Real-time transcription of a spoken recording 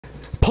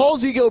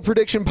Paul's ego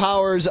prediction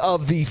powers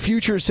of the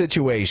future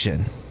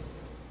situation.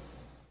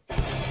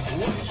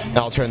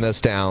 I'll turn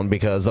this down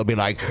because they'll be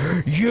like,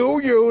 you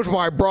use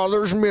my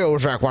brother's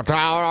music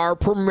without our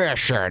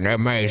permission,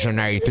 amazing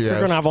atheist.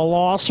 You're gonna have a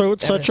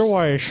lawsuit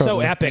situation.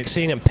 So epic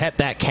seeing him pet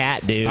that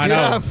cat, dude. I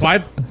know.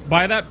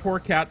 Buy that poor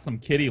cat some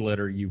kitty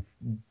litter, you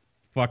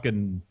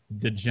fucking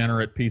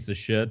degenerate piece of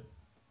shit.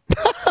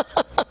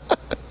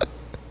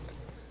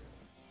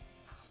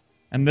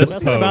 And this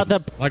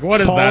pose. Like, what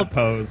is that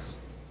pose?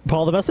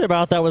 Paul, the best thing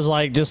about that was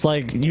just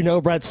like,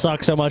 Brett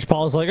sucks so much.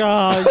 Paul's like,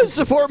 oh,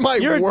 support my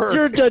work.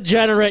 You're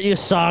degenerate, you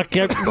suck.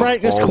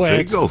 Brett, just quit.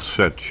 Ego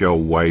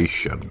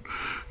situation.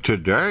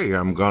 Today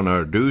I'm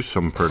gonna do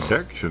some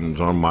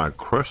predictions on my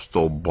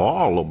crystal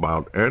ball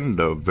about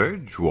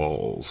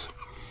individuals.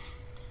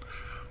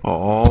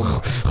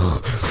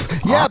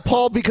 Yeah,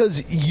 Paul,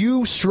 because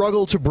you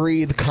struggle to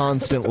breathe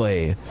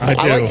constantly. I do.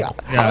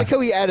 I like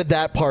how he added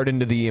that part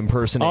into the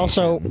impersonation.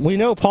 Also, we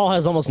know Paul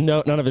has almost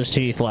none of his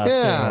teeth left.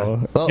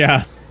 Yeah. Well,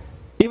 yeah.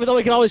 Even though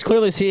we can always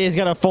clearly see he's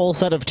got a full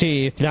set of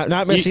teeth,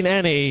 not missing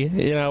any,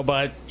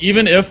 but...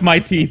 Even if my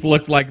teeth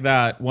looked like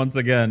that, once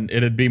again,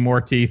 it'd be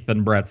more teeth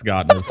than Brett's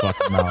got in his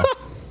fucking mouth.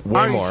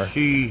 Way more.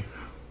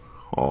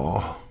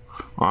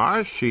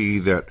 I see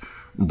that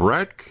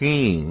Brett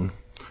Keane,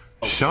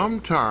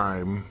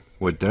 sometime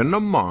within a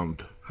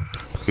month,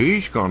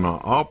 he's gonna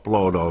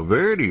upload a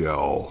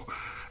video,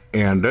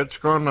 and it's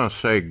gonna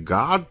say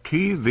God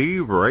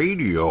TV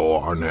Radio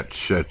on it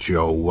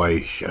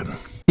situation.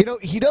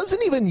 He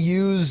doesn't even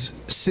use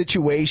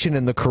situation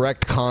in the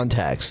correct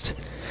context.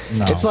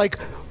 No. It's like,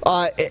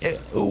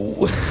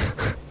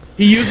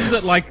 he uses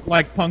it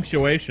like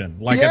punctuation.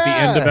 Like at the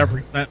end of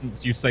every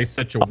sentence, you say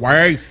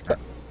situation.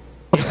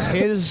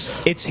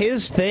 It's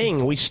his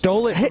thing. We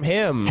stole it from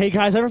him. Hey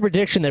guys, I have a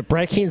prediction that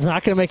Brett Keane's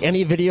not going to make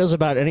any videos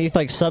about any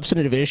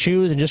substantive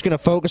issues and just going to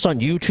focus on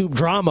YouTube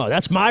drama.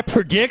 That's my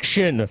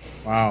prediction.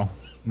 Wow.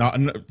 Not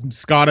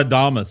Scott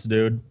Adamus,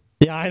 dude.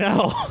 Yeah, I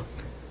know.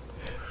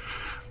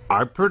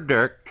 I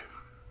predict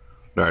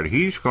that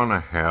he's gonna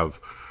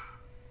have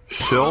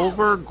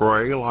silver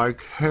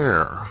gray-like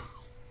hair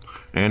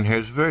in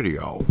his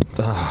video.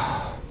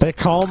 They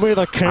call me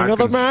the king of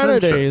the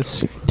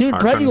manatees. Dude,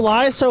 Brett, you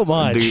lie so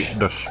much.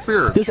 The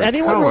spirit. Does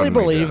anyone really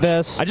believe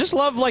this? I just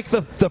love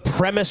the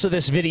premise of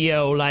this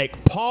video.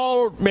 Like,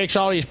 Paul makes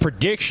all these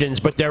predictions,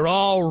 but they're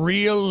all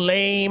real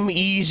lame,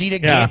 easy to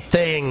get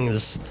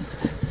things.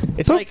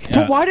 It's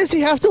but why does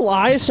he have to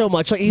lie so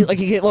much?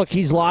 Look,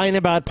 he's lying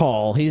about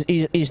Paul.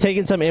 He's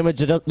taking some image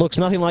that looks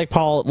nothing like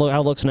Paul. Look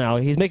how it looks now.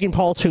 He's making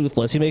Paul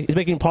toothless. He's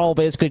making Paul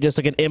basically just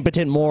like an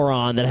impotent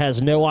moron that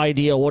has no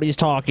idea what he's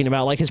talking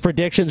about. Like, his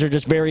predictions are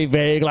just very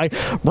vague. Like,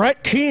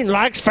 Brett Keane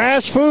likes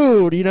fast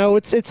food.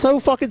 It's so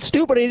fucking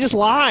stupid. And he just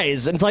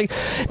lies. And it's like,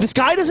 this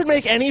guy doesn't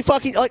make any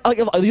fucking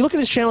if you look at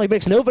his channel, he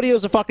makes no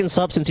videos of fucking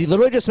substance. He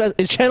literally just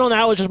his channel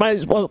now is just might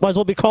as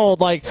well be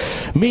called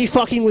me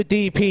fucking with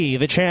DP,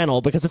 the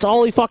channel, because it's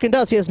all he fucking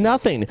does. He has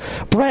nothing.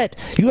 Brett,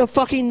 you have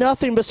fucking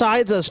nothing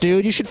besides us,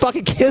 dude. You should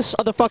fucking kiss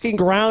the fucking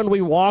ground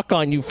we walk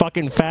on, you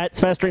fucking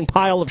festering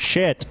pile of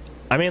shit.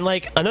 I mean,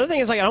 another thing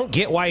is, I don't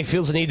get why he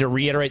feels the need to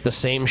reiterate the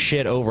same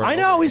shit over and I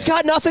know, over he's again.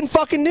 got nothing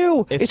fucking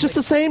new. It's just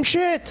the same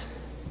shit.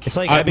 It's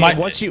like, I mean,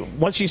 once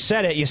you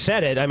said it, you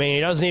said it. I mean,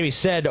 it doesn't need to be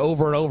said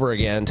over and over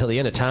again until the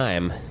end of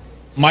time.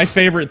 My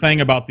favorite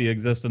thing about the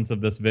existence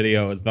of this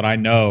video is that I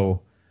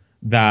know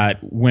that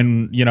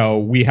when,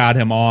 we had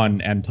him on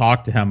and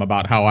talked to him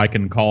about how I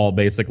can call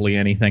basically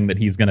anything that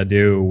he's going to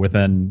do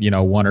within,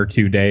 1 or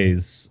 2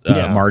 days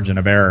margin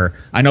of error.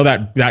 I know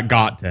that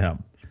got to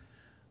him.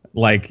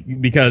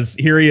 Because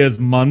here he is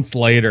months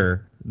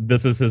later,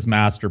 this is his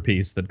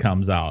masterpiece that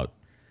comes out.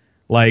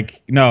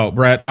 No,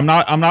 Brett, I'm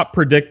not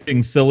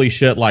predicting silly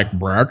shit like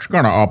Brett's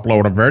going to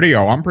upload a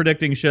video. I'm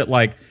predicting shit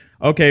like,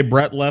 okay,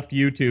 Brett left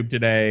YouTube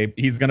today.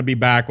 He's going to be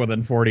back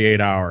within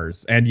 48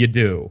 hours. And you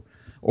do.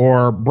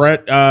 Or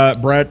Brett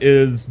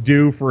is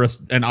due for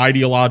an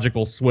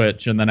ideological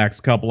switch in the next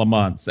couple of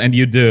months, and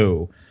you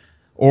do.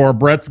 Or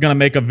Brett's going to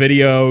make a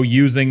video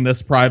using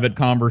this private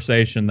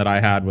conversation that I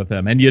had with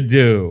him, and you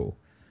do.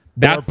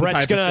 That's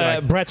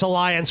Brett's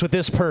alliance with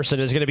this person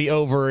is going to be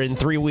over in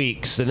 3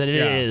 weeks, and then it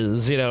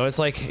is. It's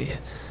like...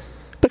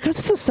 Because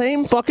it's the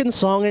same fucking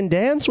song and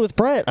dance with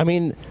Brett. I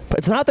mean,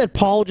 it's not that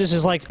Paul just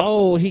is like,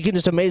 oh, he can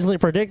just amazingly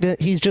predict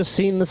it. He's just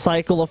seen the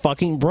cycle of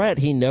fucking Brett.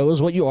 He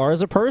knows what you are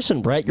as a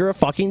person, Brett. You're a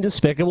fucking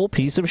despicable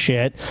piece of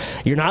shit.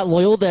 You're not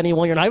loyal to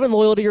anyone. You're not even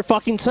loyal to your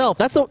fucking self.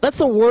 That's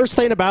the worst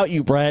thing about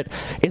you, Brett,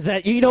 is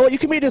that, you know what, you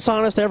can be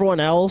dishonest to everyone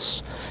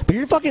else, but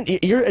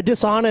you're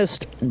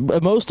dishonest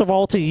most of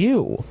all to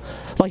you.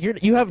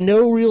 You have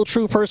no real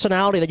true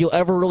personality that you'll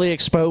ever really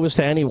expose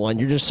to anyone.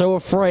 You're just so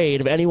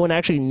afraid of anyone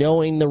actually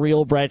knowing the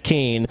real Brett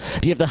Keane.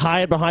 You have to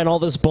hide behind all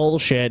this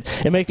bullshit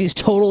and make these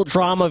total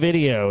drama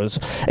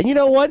videos. And you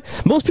know what?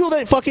 Most people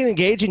that fucking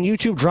engage in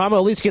YouTube drama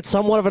at least get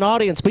somewhat of an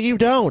audience, but you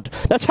don't.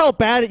 That's how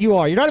bad you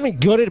are. You're not even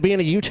good at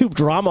being a YouTube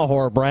drama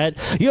whore, Brett.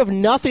 You have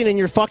nothing in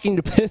your fucking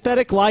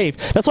pathetic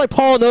life. That's why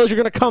Paul knows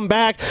you're going to come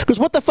back, because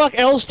what the fuck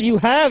else do you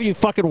have, you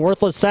fucking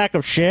worthless sack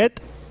of shit?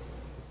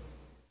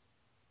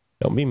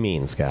 Don't be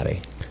mean,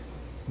 Scotty.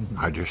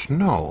 I just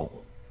know.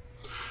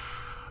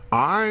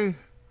 Oh,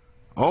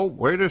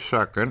 wait a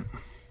second.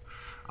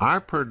 I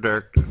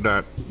predict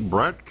that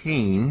Brett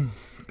Keane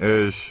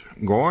is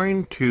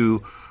going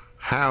to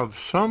have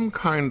some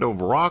kind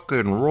of rock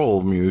and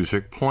roll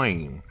music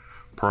playing.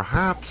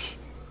 Perhaps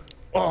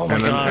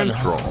an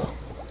intro.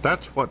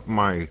 That's what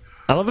my...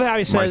 I love how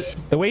he says,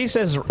 the way he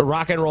says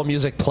rock and roll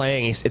music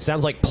playing, it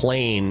sounds like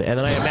plane. And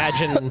then I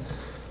imagine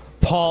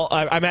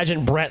I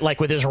imagine Brett like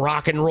with his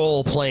rock and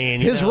roll playing.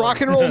 His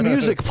rock and roll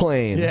music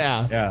playing.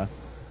 Yeah. Yeah.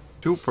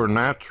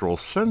 Supernatural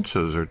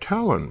senses are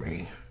telling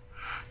me.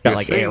 Got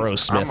like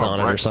Aerosmith on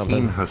it or something.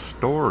 I'm a Brett Keane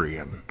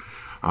historian.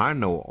 I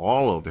know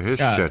all of his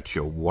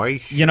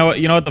situations. You know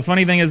what the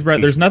funny thing is,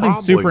 Brett? There's nothing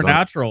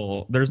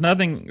supernatural. There's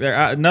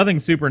nothing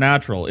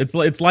supernatural.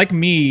 It's like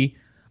me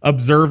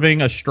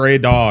observing a stray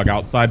dog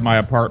outside my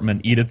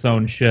apartment eat its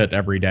own shit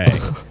every day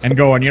and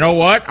going, you know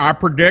what? I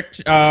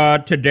predict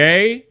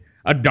today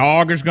a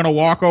dog is gonna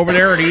walk over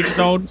there and eat its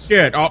own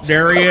shit. Oh,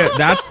 there he is.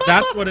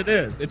 That's what it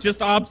is. It's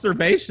just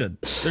observation.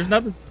 There's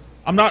nothing.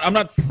 I'm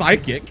not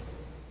psychic.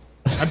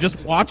 I've just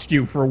watched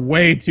you for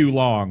way too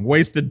long.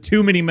 Wasted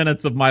too many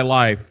minutes of my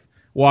life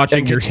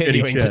watching your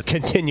shitty shit.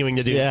 Continuing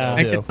to do so.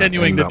 And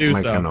continuing to do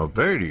so. Making a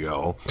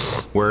video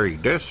where he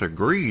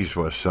disagrees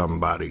with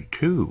somebody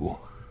too.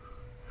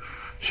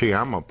 See,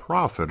 I'm a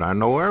prophet. I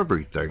know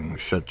everything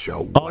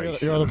situation. Oh,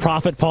 you're the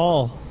prophet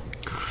Paul.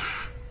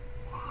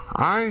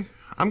 I'm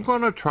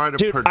going to try to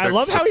predict. I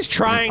love how he's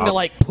trying to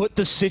like put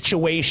the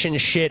situation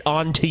shit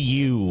onto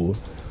you.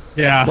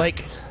 Yeah.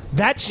 Like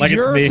that's like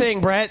your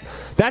thing, Brett.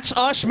 That's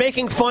us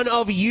making fun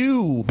of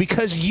you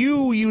because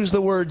you use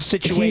the word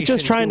situation. He's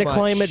just trying to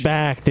claim it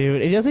back,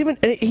 dude. He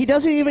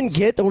doesn't even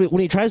get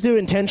when he tries to do it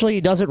intentionally.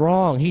 He does it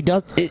wrong. He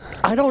does it.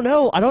 I don't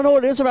know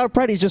what it is about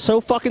Brett. He's just so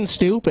fucking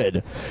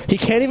stupid. He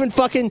can't even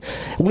fucking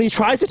when he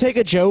tries to take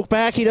a joke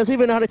back. He doesn't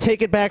even know how to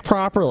take it back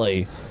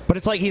properly. But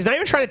it's like he's not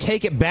even trying to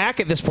take it back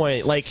at this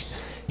point. Like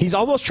he's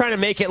almost trying to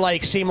make it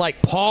like seem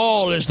like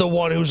Paul is the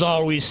one who's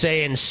always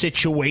saying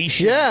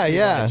situation.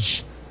 Yeah.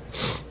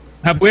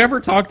 Have we ever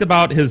talked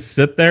about his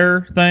sit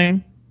there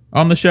thing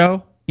on the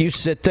show? You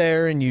sit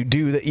there and you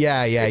do that.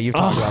 Yeah, you've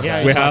talked about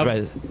that. We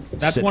have.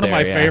 That's one of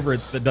my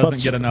favorites that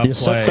doesn't get enough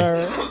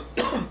play.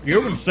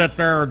 You can sit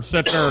there and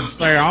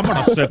say, "I'm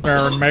going to sit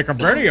there and make a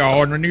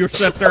video," and then you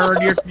sit there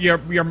and you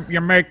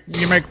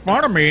make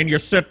fun of me, and you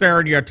sit there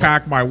and you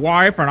attack my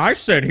wife, and I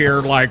sit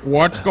here like,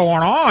 "What's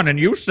going on?" And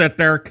you sit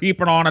there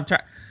keeping on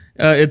attack.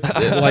 It's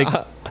like.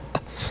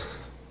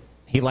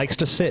 He likes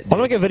to sit. I'm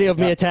gonna make a video of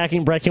me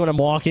attacking Brett when I'm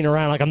walking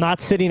around. Like I'm not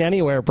sitting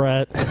anywhere,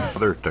 Brett.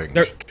 Other things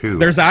too.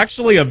 There's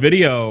actually a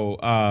video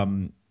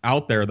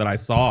out there that I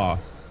saw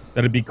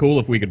that'd be cool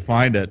if we could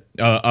find it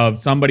of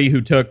somebody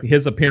who took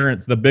his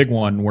appearance, the big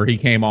one where he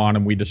came on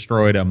and we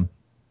destroyed him,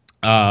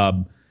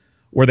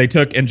 where they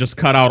took and just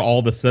cut out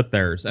all the sit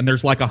theres, and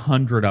there's like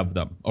 100 of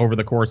them over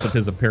the course of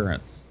his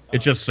appearance.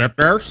 It's just sit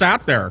there,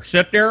 sat there,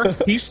 sit there.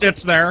 He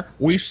sits there.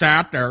 We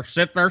sat there,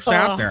 sit there,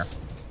 sat there.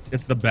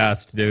 It's the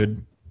best,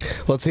 dude.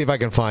 Let's see if I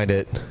can find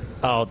it.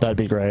 Oh, that'd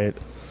be great.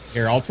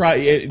 Here, I'll try.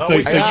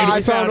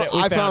 I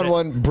found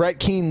one Brett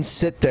Keane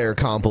sit there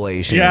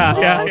compilation.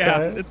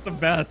 Yeah. It's the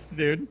best,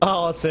 dude.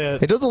 Oh, that's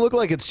it. It doesn't look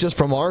like it's just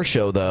from our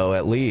show, though.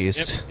 At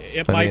least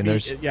it might be.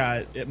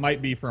 It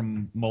might be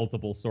from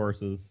multiple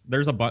sources.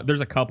 There's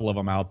a couple of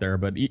them out there,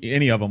 but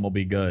any of them will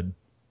be good.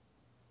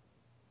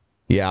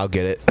 Yeah, I'll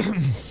get it.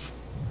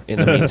 In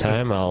the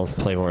meantime, I'll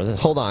play more of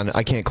this. Hold on,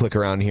 I can't click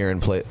around here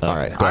and play. All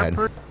right, go ahead.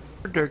 I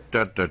predict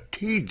that the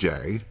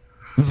TJ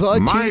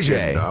might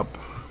end up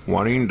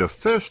wanting to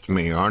fist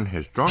me on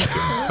his Drunken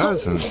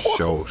Peasants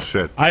show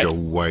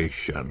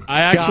situation.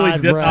 I actually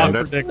did not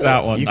predict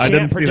that one. I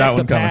didn't see that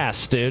one coming.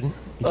 Past, dude. You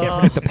can't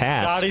predict the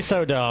past. God, he's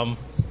so dumb.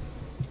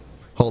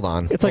 Hold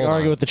on. It's like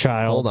arguing with the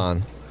child. Hold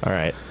on. All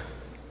right.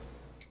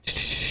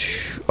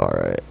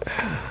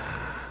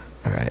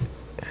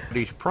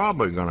 He's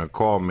probably going to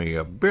call me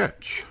a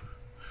bitch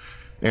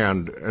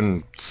and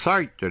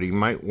incite that he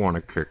might want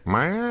to kick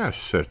my ass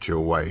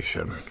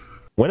situation.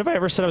 When have I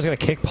ever said I was going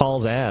to kick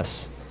Paul's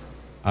ass?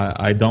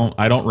 I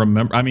don't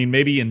remember. I mean,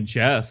 maybe in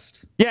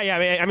jest.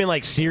 Yeah. I mean,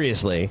 like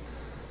seriously.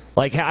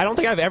 Like I don't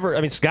think I've ever.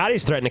 I mean,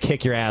 Scotty's threatened to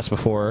kick your ass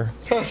before.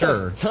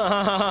 Sure.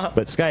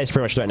 But Scotty's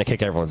pretty much threatened to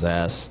kick everyone's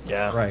ass.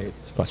 Yeah. Right.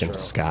 Fucking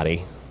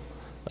Scotty.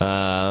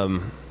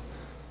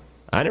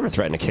 I never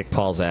threatened to kick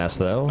Paul's ass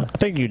though. I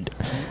think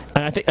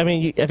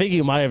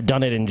you might have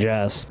done it in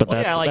jest, but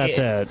that's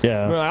it.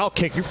 Yeah. Well, I'll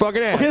kick your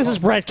fucking ass. Okay, this is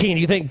Brett Keane.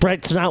 You think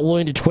Brett's not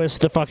willing to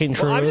twist the fucking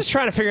truth? Well, I'm just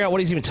trying to figure out what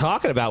he's even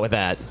talking about with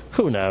that.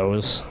 Who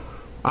knows?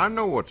 I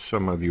know what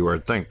some of you are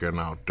thinking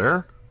out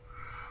there,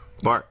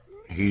 but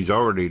he's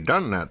already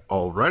done that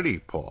already,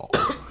 Paul.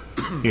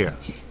 Yes.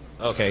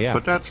 Okay, yeah.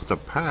 But that's the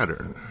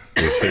pattern,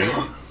 you see?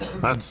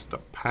 That's the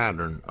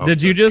pattern of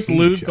Did you just TJ.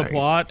 lose the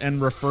plot and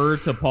refer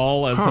to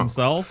Paul as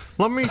himself?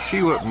 Let me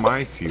see what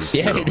my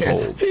future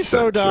holds. He's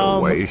so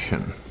dumb.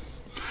 Situation.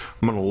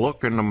 I'm going to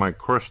look into my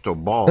crystal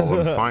ball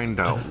and find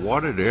out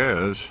what it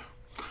is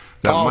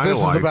that my this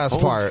is life the best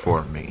holds part.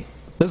 for me.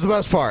 This is the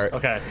best part.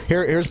 Okay.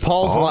 Here's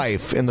Paul's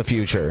life in the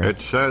future.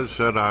 It says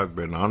that I've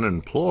been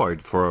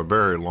unemployed for a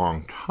very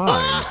long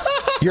time.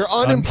 You're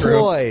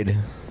unemployed.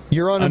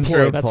 You're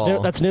unemployed,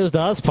 Paul. That's news to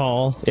us,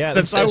 Paul. Yeah,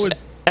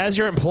 as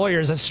your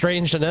employers, that's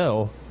strange to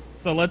know.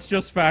 So let's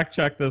just fact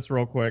check this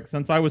real quick.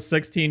 Since I was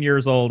 16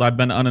 years old, I've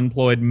been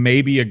unemployed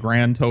maybe a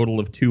grand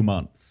total of 2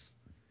 months.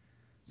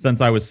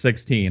 Since I was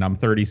 16, I'm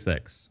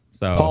 36.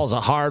 So Paul's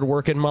a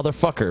hard-working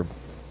motherfucker.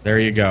 There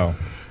you go.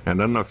 And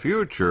in the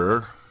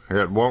future,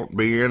 it won't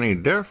be any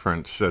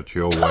different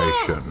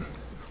situation.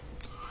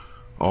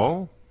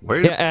 Oh,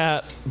 wait.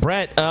 Yeah,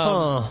 Brett,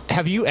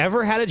 have you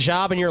ever had a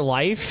job in your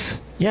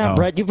life? Yeah,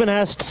 Brett, you've been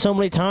asked so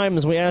many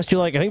times. We asked you,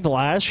 like, I think the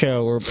last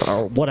show or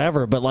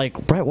whatever, but,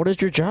 like, Brett, what is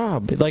your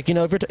job? Like, you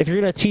know, if you're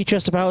going to teach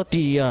us about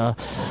the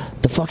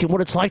fucking what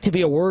it's like to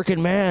be a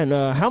working man,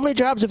 how many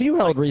jobs have you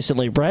held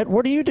recently, Brett?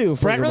 What do you do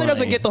for Brett your really money?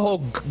 doesn't get the whole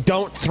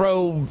don't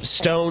throw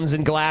stones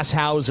in glass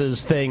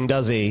houses thing,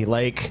 does he?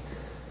 Like...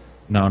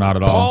 No, not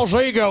at all. Paul's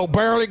ego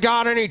barely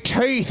got any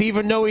teeth,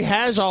 even though he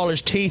has all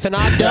his teeth, and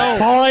I don't.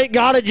 Paul ain't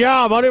got a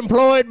job,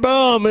 unemployed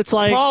bum. It's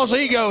like Paul's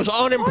ego's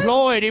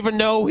unemployed, even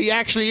though he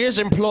actually is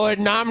employed,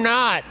 and I'm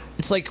not.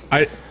 It's like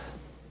I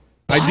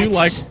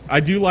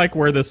do like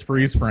where this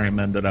freeze frame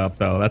ended up,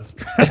 though.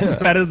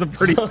 That is a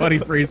pretty funny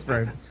freeze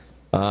frame.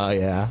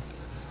 Yeah.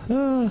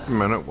 A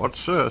minute,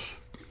 what's this?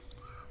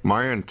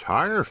 My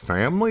entire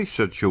family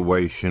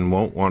situation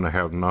won't want to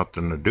have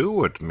nothing to do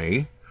with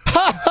me.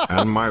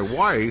 And my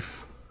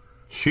wife,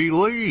 she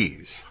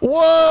leaves.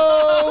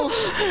 Whoa!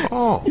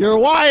 Oh, your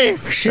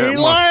wife, she that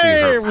must be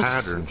her leaves.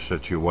 pattern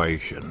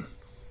situation.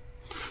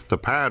 The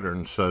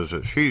pattern says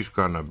that she's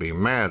going to be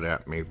mad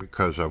at me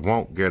because I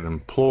won't get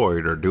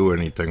employed or do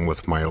anything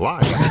with my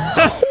life.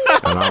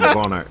 And I'm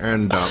going to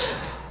end up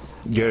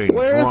getting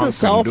Where's drunk the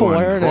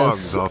self-awareness? and doing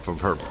drugs off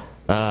of her.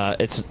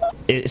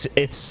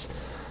 It's.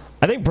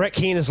 I think Brett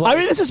Keane is like. I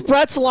mean, this is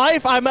Brett's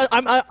life.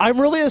 I'm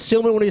really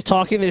assuming when he's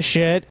talking this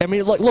shit. I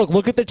mean,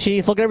 look at the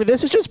teeth. Look at everything.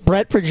 This is just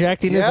Brett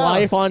projecting his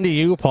life onto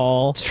you,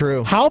 Paul. It's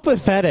true. How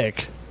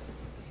pathetic.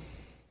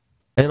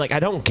 And like, I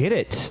don't get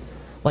it.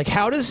 Like,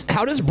 how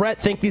does Brett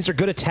think these are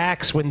good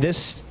attacks when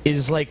this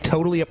is like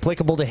totally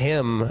applicable to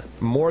him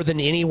more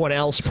than anyone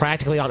else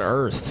practically on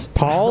Earth?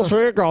 Paul's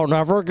ego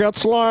never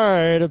gets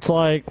laid. It's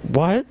like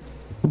what?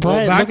 Brett,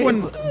 Well, back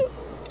when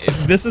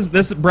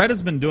Brett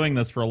has been doing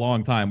this for a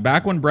long time.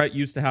 Back when Brett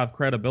used to have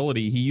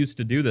credibility, he used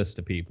to do this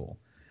to people.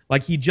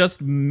 Like, he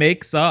just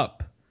makes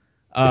up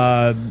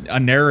a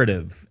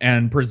narrative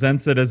and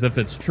presents it as if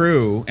it's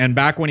true. And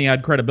back when he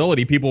had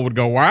credibility, people would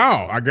go,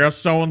 wow, I guess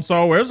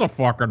so-and-so is a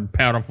fucking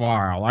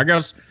pedophile. I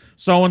guess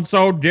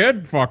so-and-so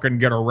did fucking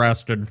get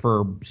arrested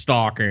for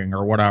stalking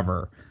or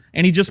whatever.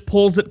 And he just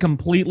pulls it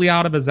completely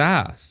out of his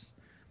ass.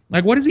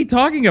 Like, what is he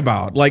talking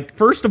about? Like,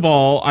 first of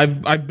all,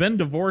 I've been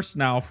divorced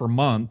now for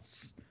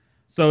months.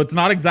 So it's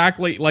not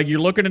exactly like you're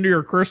looking into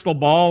your crystal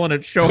ball and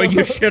it's showing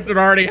you shit that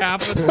already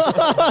happened.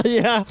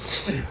 Yeah.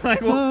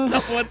 Like,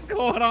 what's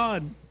going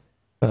on?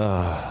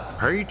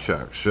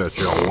 Paycheck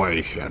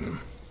situation.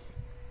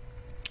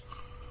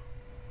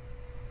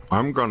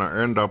 I'm going to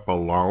end up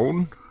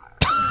alone.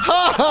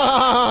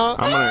 I'm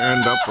going to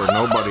end up where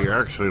nobody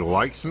actually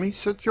likes me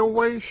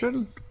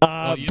situation.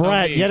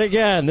 Brett, yet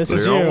again, this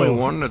is you. The only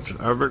one that's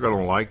ever going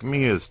to like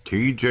me is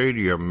TJ,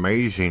 the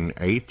amazing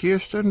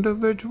atheist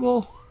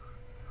individual.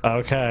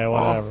 Okay,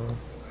 whatever.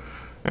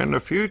 And the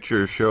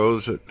future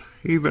shows that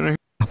even...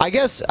 I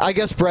guess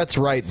Brett's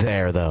right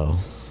there, though.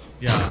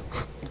 Yeah.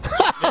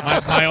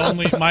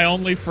 my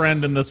only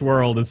friend in this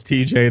world is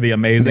TJ, the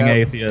amazing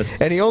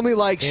atheist. And he only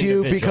likes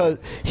you because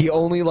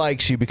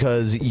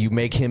you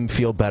make him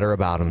feel better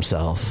about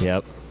himself.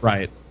 Yep.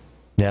 Right.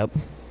 Yep.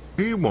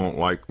 He won't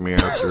like me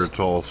after it's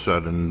all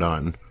said and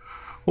done.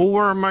 Well,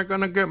 where am I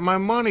going to get my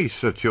money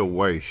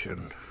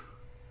situation?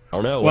 Oh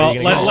no! Well,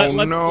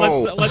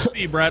 let's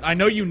see, Brett. I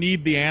know you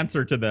need the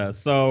answer to this.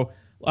 So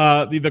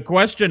the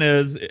question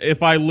is,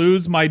 if I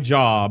lose my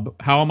job,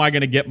 how am I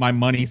going to get my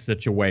money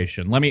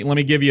situation? Let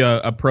me give you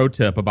a pro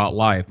tip about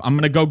life. I'm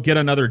going to go get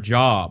another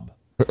job.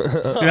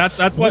 See,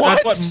 that's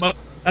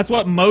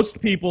what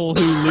most people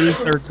who lose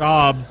their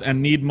jobs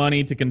and need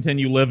money to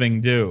continue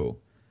living do.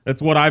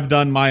 That's what I've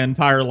done my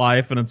entire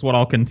life, and it's what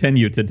I'll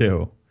continue to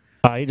do.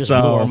 You just blew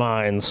our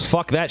minds.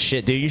 Fuck that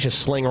shit, dude. You should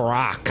sling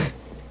rock.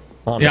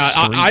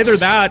 Either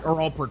that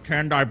or I'll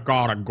pretend I've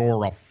got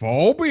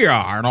agoraphobia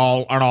and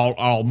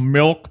I'll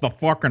milk the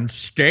fucking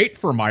state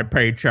for my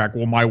paycheck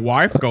while my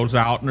wife goes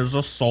out and is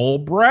a sole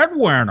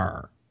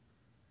breadwinner.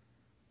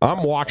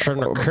 I'm watching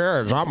the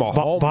kids. I'm a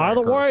homemaker. By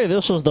the way,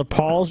 this is the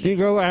Paul's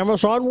Ego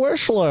Amazon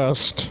wish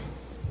list.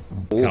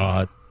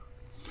 God.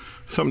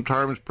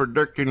 Sometimes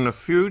predicting the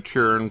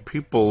future and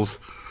people's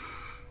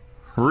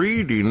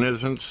reading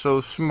isn't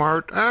so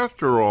smart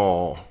after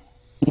all.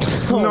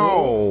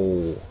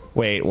 No.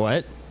 Wait,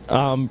 what?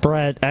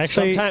 Brett,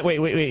 actually...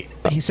 Wait.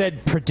 He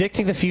said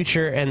predicting the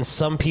future and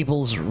some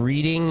people's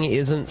reading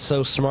isn't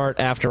so smart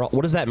after all.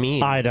 What does that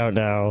mean? I don't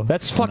know.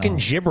 That's fucking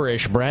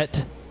gibberish,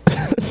 Brett.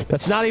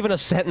 That's not even a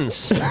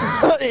sentence.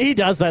 He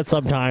does that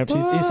sometimes.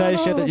 He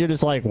says shit that you're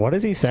just like, what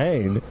is he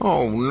saying?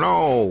 Oh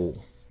no.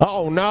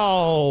 Oh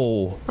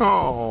no!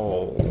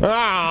 Oh. Oh.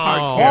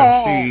 I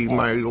can't see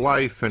my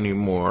life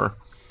anymore.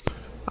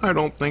 I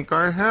don't think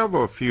I have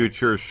a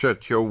future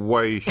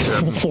situation.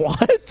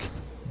 What?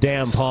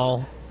 Damn,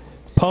 Paul.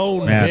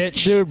 Pwn, Man.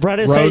 bitch. Dude, Brett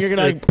is saying you're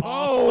gonna like Roasted.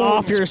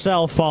 off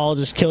yourself, Paul.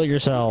 Just kill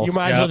yourself. You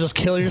might as well Yep. just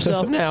kill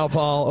yourself now,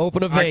 Paul.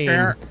 Open a vein.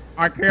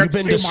 I can't You've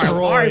been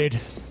destroyed.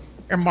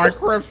 in my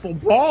crystal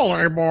ball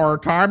anymore.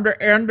 Time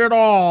to end it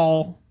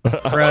all.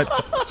 Brett.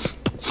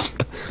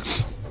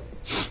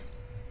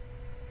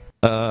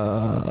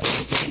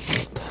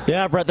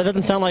 Yeah, Brett, that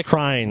doesn't sound like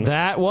crying.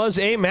 That was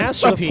a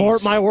masterpiece.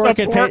 Support my work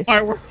and pay. Support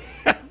my work.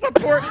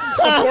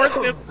 Support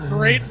this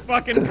great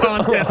fucking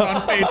content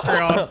on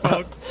Patreon,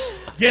 folks.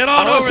 Get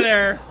on over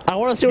there. I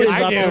want to see what he's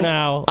I up do. to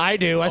now. I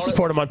do. I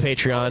support him on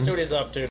Patreon. what he's up to.